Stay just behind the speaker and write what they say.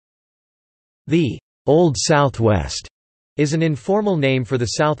The Old Southwest is an informal name for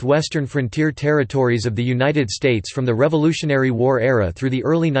the southwestern frontier territories of the United States from the Revolutionary War era through the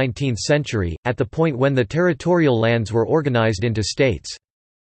early 19th century, at the point when the territorial lands were organized into states.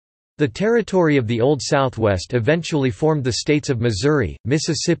 The territory of the Old Southwest eventually formed the states of Missouri,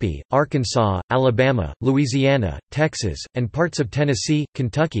 Mississippi, Arkansas, Alabama, Louisiana, Texas, and parts of Tennessee,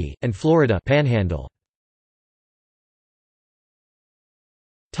 Kentucky, and Florida Panhandle.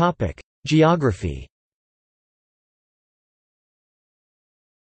 Geography.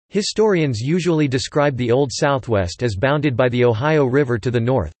 Historians usually describe the Old Southwest as bounded by the Ohio River to the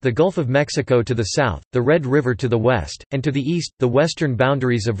north, the Gulf of Mexico to the south, the Red River to the west, and to the east, the western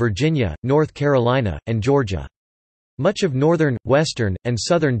boundaries of Virginia, North Carolina, and Georgia. Much of northern, western, and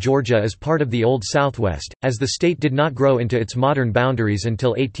southern Georgia is part of the Old Southwest, as the state did not grow into its modern boundaries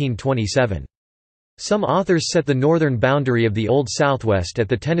until 1827. Some authors set the northern boundary of the Old Southwest at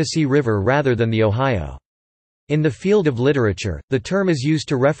the Tennessee River rather than the Ohio. In the field of literature, the term is used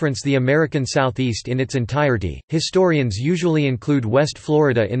to reference the American Southeast in its entirety. Historians usually include West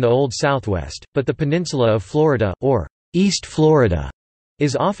Florida in the Old Southwest, but the peninsula of Florida, or East Florida,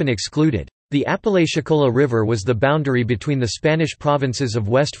 is often excluded. The Apalachicola River was the boundary between the Spanish provinces of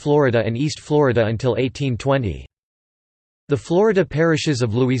West Florida and East Florida until 1820. The Florida parishes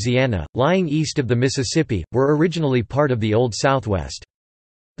of Louisiana, lying east of the Mississippi, were originally part of the Old Southwest.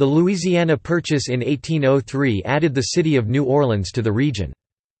 The Louisiana Purchase in 1803 added the city of New Orleans to the region.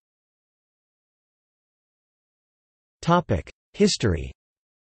 History.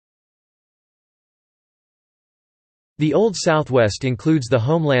 The Old Southwest includes the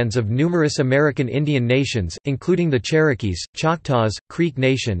homelands of numerous American Indian nations, including the Cherokees, Choctaws, Creek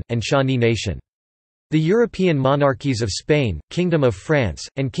Nation, and Shawnee Nation. The European monarchies of Spain, Kingdom of France,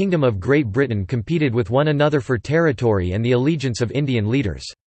 and Kingdom of Great Britain competed with one another for territory and the allegiance of Indian leaders.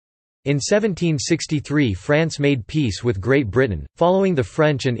 In 1763 France made peace with Great Britain, following the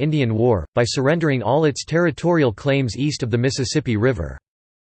French and Indian War, by surrendering all its territorial claims east of the Mississippi River.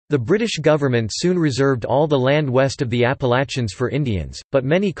 The British government soon reserved all the land west of the Appalachians for Indians, but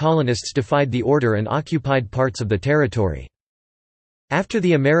many colonists defied the order and occupied parts of the territory. After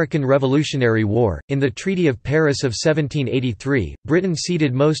the American Revolutionary War, in the Treaty of Paris of 1783, Britain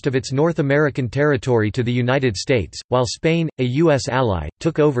ceded most of its North American territory to the United States, while Spain, a U.S. ally,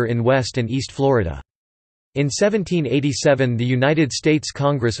 took over in West and East Florida. In 1787 the United States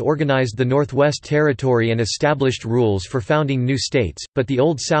Congress organized the Northwest Territory and established rules for founding new states, but the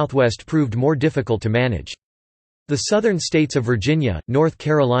Old Southwest proved more difficult to manage. The southern states of Virginia, North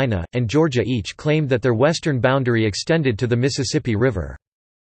Carolina, and Georgia each claimed that their western boundary extended to the Mississippi River.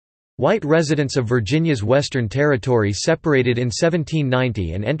 White residents of Virginia's Western Territory separated in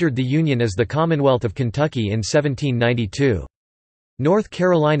 1790 and entered the Union as the Commonwealth of Kentucky in 1792. North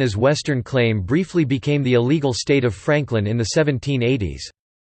Carolina's western claim briefly became the illegal state of Franklin in the 1780s.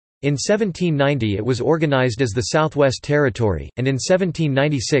 In 1790 it was organized as the Southwest Territory, and in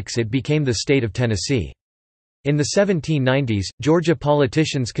 1796 it became the state of Tennessee. In the 1790s, Georgia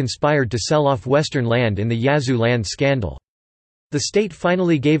politicians conspired to sell off western land in the Yazoo land scandal. The state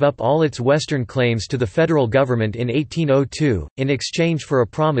finally gave up all its western claims to the federal government in 1802, in exchange for a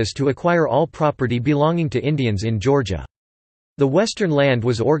promise to acquire all property belonging to Indians in Georgia. The western land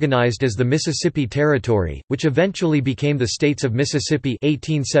was organized as the Mississippi Territory, which eventually became the states of Mississippi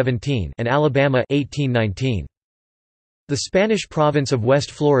 1817 and Alabama 1819. The Spanish province of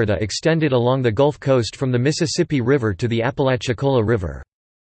West Florida extended along the Gulf Coast from the Mississippi River to the Apalachicola River.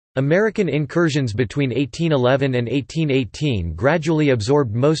 American incursions between 1811 and 1818 gradually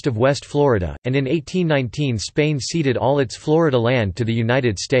absorbed most of West Florida, and in 1819 Spain ceded all its Florida land to the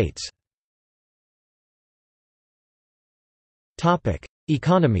United States.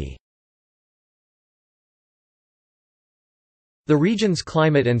 Economy. The region's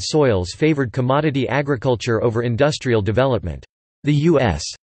climate and soils favored commodity agriculture over industrial development. The U.S.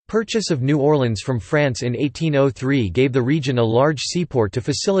 purchase of New Orleans from France in 1803 gave the region a large seaport to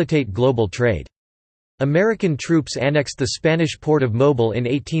facilitate global trade. American troops annexed the Spanish port of Mobile in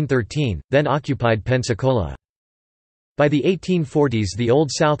 1813, then occupied Pensacola. By the 1840s the Old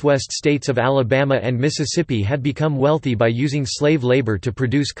Southwest states of Alabama and Mississippi had become wealthy by using slave labor to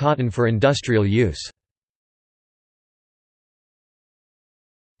produce cotton for industrial use.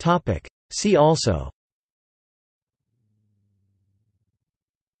 See also: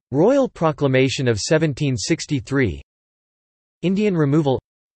 Royal Proclamation of 1763, Indian removal,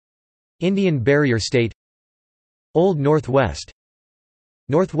 Indian Barrier State, Old Northwest,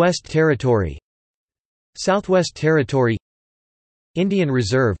 Northwest Territory, Southwest Territory, Indian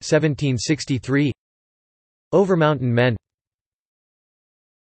Reserve 1763, Overmountain Men.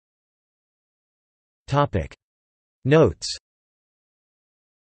 Notes.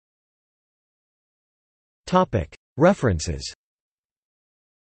 References.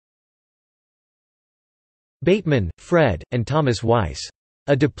 Bateman, Fred, and Thomas Weiss.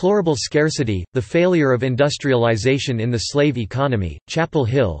 A Deplorable Scarcity, The Failure of Industrialization in the Slave Economy, Chapel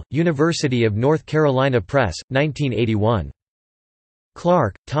Hill, University of North Carolina Press, 1981.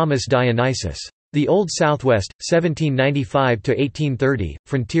 Clark, Thomas Dionysus. The Old Southwest, 1795–1830,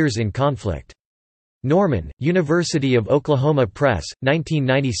 Frontiers in Conflict. Norman, University of Oklahoma Press,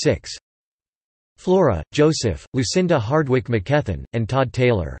 1996. Flora, Joseph, Lucinda Hardwick McKethan, and Todd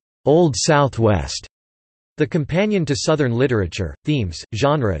Taylor. Old Southwest. The Companion to Southern Literature, Themes,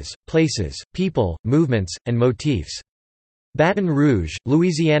 Genres, Places, People, Movements, and Motifs. Baton Rouge,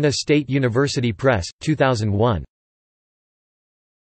 Louisiana State University Press, 2001.